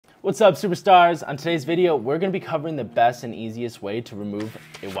What's up, superstars? On today's video, we're going to be covering the best and easiest way to remove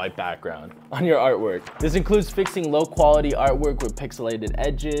a white background on your artwork. This includes fixing low quality artwork with pixelated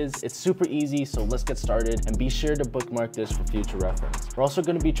edges. It's super easy, so let's get started, and be sure to bookmark this for future reference. We're also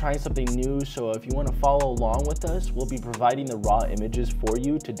going to be trying something new, so if you want to follow along with us, we'll be providing the raw images for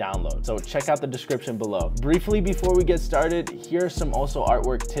you to download. So check out the description below. Briefly, before we get started, here are some also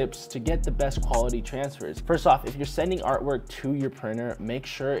artwork tips to get the best quality transfers. First off, if you're sending artwork to your printer, make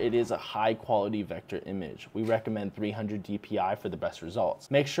sure it is a high quality vector image. We recommend 300 DPI for the best results.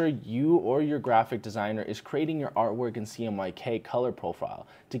 Make sure you or your graphic designer is creating your artwork in CMYK color profile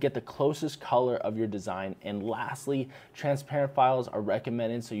to get the closest color of your design. And lastly, transparent files are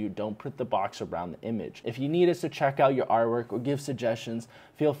recommended so you don't put the box around the image. If you need us to check out your artwork or give suggestions,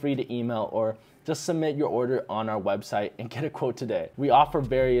 feel free to email or just submit your order on our website and get a quote today. We offer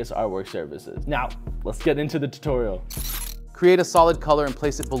various artwork services. Now, let's get into the tutorial. Create a solid color and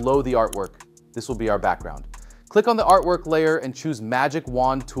place it below the artwork. This will be our background. Click on the artwork layer and choose Magic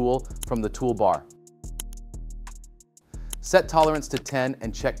Wand tool from the toolbar. Set tolerance to 10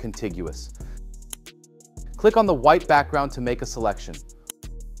 and check contiguous. Click on the white background to make a selection.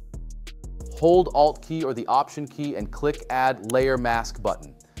 Hold Alt key or the Option key and click Add Layer Mask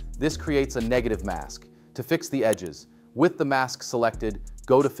button. This creates a negative mask. To fix the edges, with the mask selected,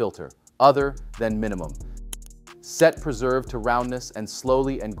 go to Filter, Other, then Minimum. Set Preserve to roundness and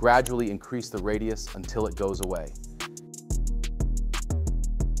slowly and gradually increase the radius until it goes away.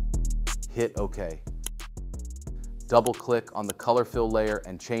 Hit OK. Double-click on the color fill layer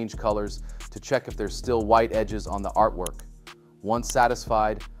and change colors to check if there's still white edges on the artwork. Once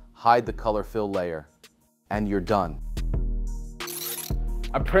satisfied, hide the color fill layer, and you're done.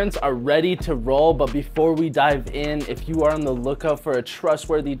 Our prints are ready to roll, but before we dive in, if you are on the lookout for a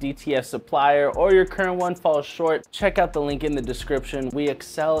trustworthy DTF supplier or your current one falls short, check out the link in the description. We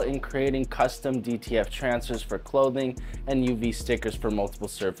excel in creating custom DTF transfers for clothing and UV stickers for multiple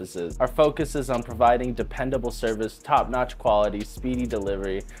surfaces. Our focus is on providing dependable service, top-notch quality, speedy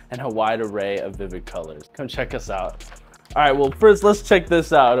delivery, and a wide array of vivid colors. Come check us out. All right, well, first let's check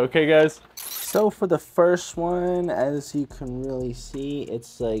this out, okay guys? So for the first one, as you can really see,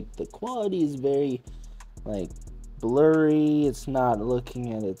 it's like the quality is very like blurry. It's not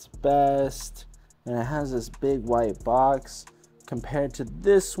looking at its best, and it has this big white box. Compared to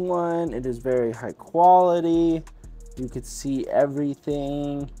this one, it is very high quality. You could see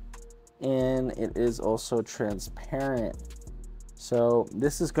everything, and it is also transparent. So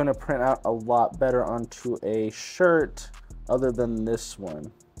this is going to print out a lot better onto a shirt other than this one.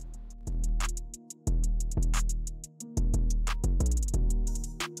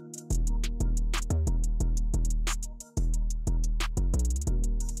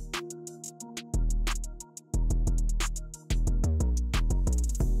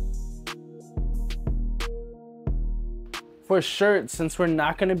 For shirts, since we're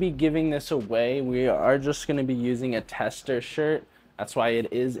not going to be giving this away, we are just going to be using a tester shirt. That's why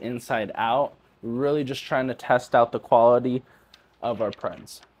it is inside out. We're really just trying to test out the quality of our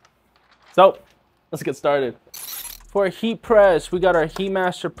prints. So let's get started. For a heat press, we got our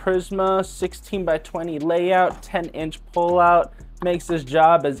Heatmaster Prisma 16 by 20 layout, 10-inch pullout. Makes this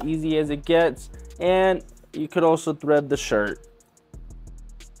job as easy as it gets, and you could also thread the shirt.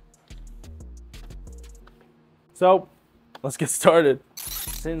 So let's get started.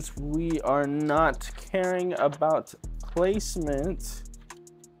 Since we are not caring about placement,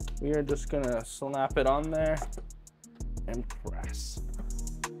 we are just gonna slap it on there and press.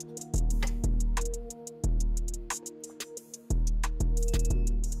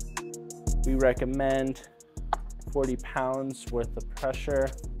 We recommend 40 pounds worth of pressure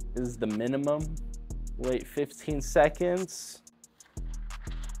is the minimum. Wait 15 seconds.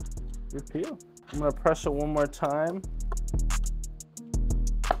 Repeal. I'm gonna press it one more time.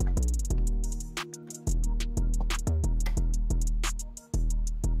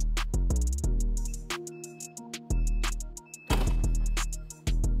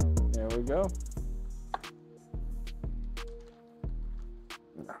 There we go.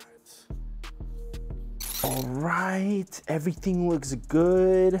 All right, everything looks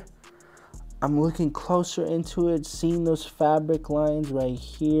good. I'm looking closer into it, seeing those fabric lines right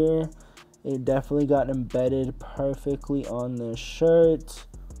here. It definitely got embedded perfectly on the shirt.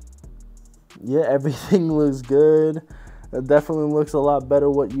 Yeah, everything looks good. It definitely looks a lot better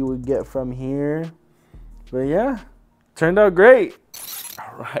what you would get from here. But yeah, turned out great.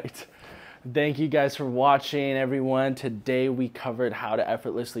 All right. Thank you guys for watching, everyone. Today we covered how to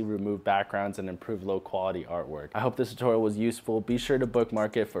effortlessly remove backgrounds and improve low quality artwork. I hope this tutorial was useful. Be sure to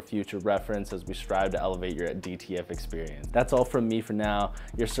bookmark it for future reference as we strive to elevate your DTF experience. That's all from me for now.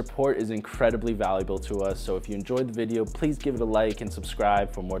 Your support is incredibly valuable to us, so if you enjoyed the video, please give it a like and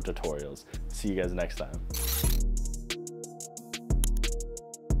subscribe for more tutorials. See you guys next time.